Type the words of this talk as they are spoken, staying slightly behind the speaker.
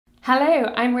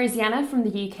Hello, I'm Rosianna from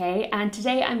the UK, and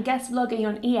today I'm guest vlogging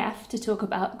on EF to talk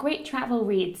about great travel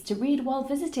reads to read while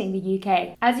visiting the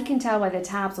UK. As you can tell by the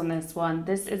tabs on this one,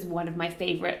 this is one of my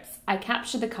favourites. I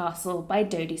Capture the Castle by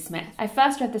Dodie Smith. I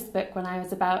first read this book when I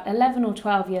was about 11 or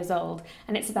 12 years old,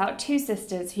 and it's about two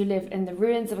sisters who live in the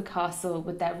ruins of a castle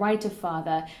with their right of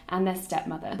father and their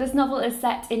stepmother. This novel is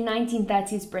set in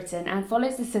 1930s Britain and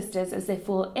follows the sisters as they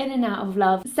fall in and out of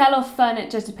love, sell off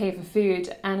furniture to pay for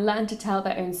food, and learn to tell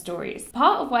their own stories.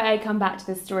 Part of why I come back to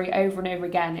this story over and over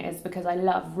again is because I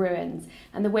love ruins,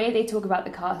 and the way they talk about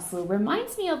the castle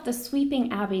reminds me of the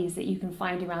sweeping abbeys that you can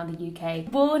find around the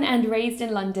UK. Born and raised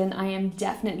in London, I am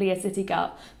definitely a city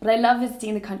girl, but I love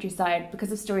visiting the countryside because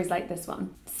of stories like this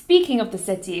one. Speaking of the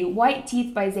city, White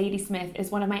Teeth by Zadie Smith is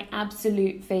one of my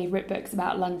absolute favourite books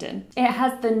about London. It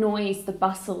has the noise, the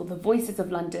bustle, the voices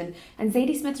of London, and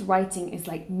Zadie Smith's writing is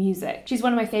like music. She's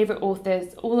one of my favourite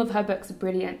authors, all of her books are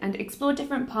brilliant and explore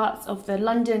different parts of the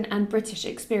London and British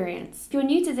experience. If you're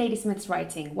new to Zadie Smith's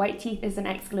writing, White Teeth is an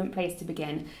excellent place to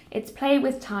begin. Its play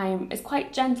with time is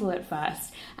quite gentle at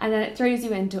first, and then it throws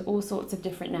you into all sorts of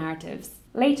different narratives.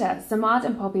 Later, Samad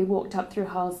and Poppy walked up through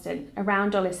Harlesden,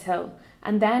 around Dollis Hill,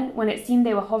 and then, when it seemed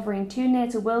they were hovering too near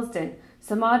to Willesden,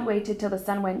 Samad waited till the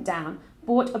sun went down,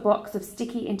 bought a box of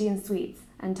sticky Indian sweets,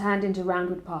 and turned into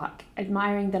Roundwood Park,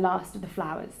 admiring the last of the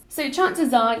flowers. So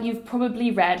chances are you've probably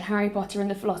read Harry Potter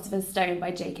and the Philosopher's Stone by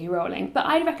J.K. Rowling, but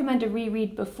I'd recommend a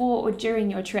reread before or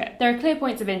during your trip. There are clear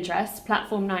points of interest,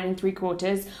 Platform 9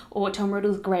 3/4, or Tom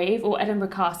Riddle's grave, or Edinburgh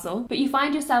Castle, but you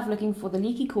find yourself looking for the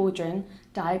Leaky Cauldron,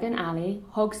 Diagon Alley,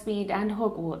 Hogsmeade and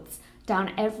Hogwarts,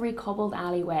 down every cobbled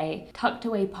alleyway, tucked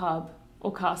away pub,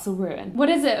 or castle ruin. What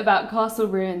is it about castle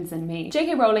ruins and me?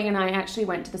 J.K. Rowling and I actually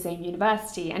went to the same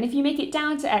university, and if you make it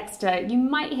down to Exeter, you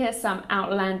might hear some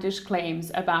outlandish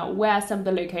claims about where some of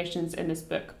the locations in this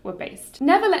book were based.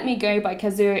 Never Let Me Go by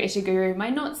Kazuo Ishiguro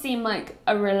might not seem like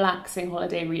a relaxing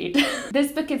holiday read.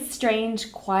 This book is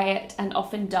strange, quiet, and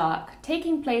often dark,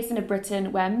 taking place in a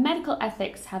Britain where medical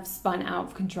ethics have spun out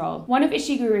of control. One of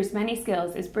Ishiguro's many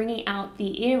skills is bringing out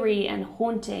the eerie and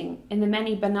haunting in the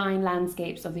many benign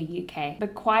landscapes of the UK. The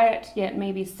quiet yet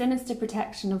maybe sinister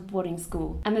protection of boarding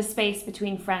school, and the space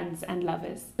between friends and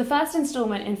lovers. The first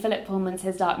instalment in Philip Pullman's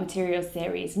His Dark Materials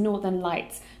series, Northern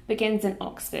Lights, begins in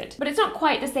Oxford. But it's not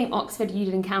quite the same Oxford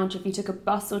you'd encounter if you took a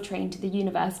bus or train to the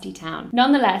university town.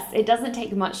 Nonetheless, it doesn't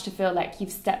take much to feel like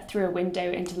you've stepped through a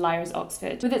window into Lyra's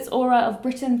Oxford, with its aura of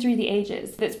Britain through the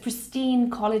ages, with its pristine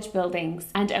college buildings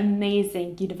and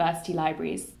amazing university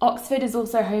libraries. Oxford is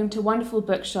also home to wonderful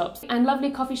bookshops and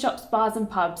lovely coffee shops, bars and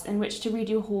pubs in which to read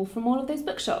your haul from all of those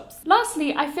bookshops.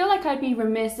 Lastly, I feel like I'd be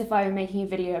remiss if I were making a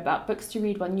video about books to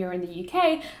read when you're in the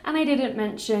UK and I didn't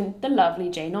mention the lovely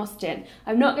Jane Austen.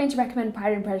 I'm not going to recommend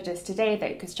Pride and Prejudice today though,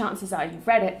 because chances are you've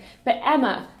read it, but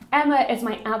Emma is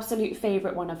my absolute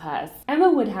favourite one of hers.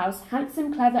 Emma Woodhouse,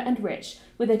 handsome, clever and rich,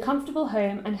 with a comfortable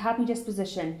home and happy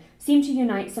disposition, seemed to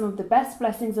unite some of the best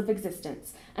blessings of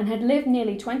existence, and had lived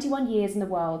nearly 21 years in the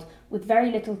world with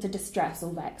very little to distress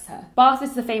or vex her. Bath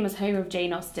is the famous home of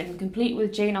Jane Austen, complete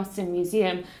with Jane Austen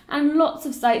Museum, and lots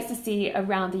of sights to see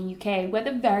around the UK where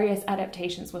the various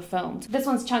adaptations were filmed. This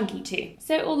one's chunky too,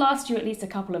 so it will last you at least a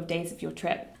couple of days of your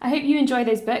trip. I hope you enjoy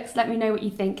those books. Let me know what you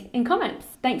think in comments.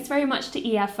 Thanks very much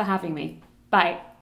to EF for having me. Bye.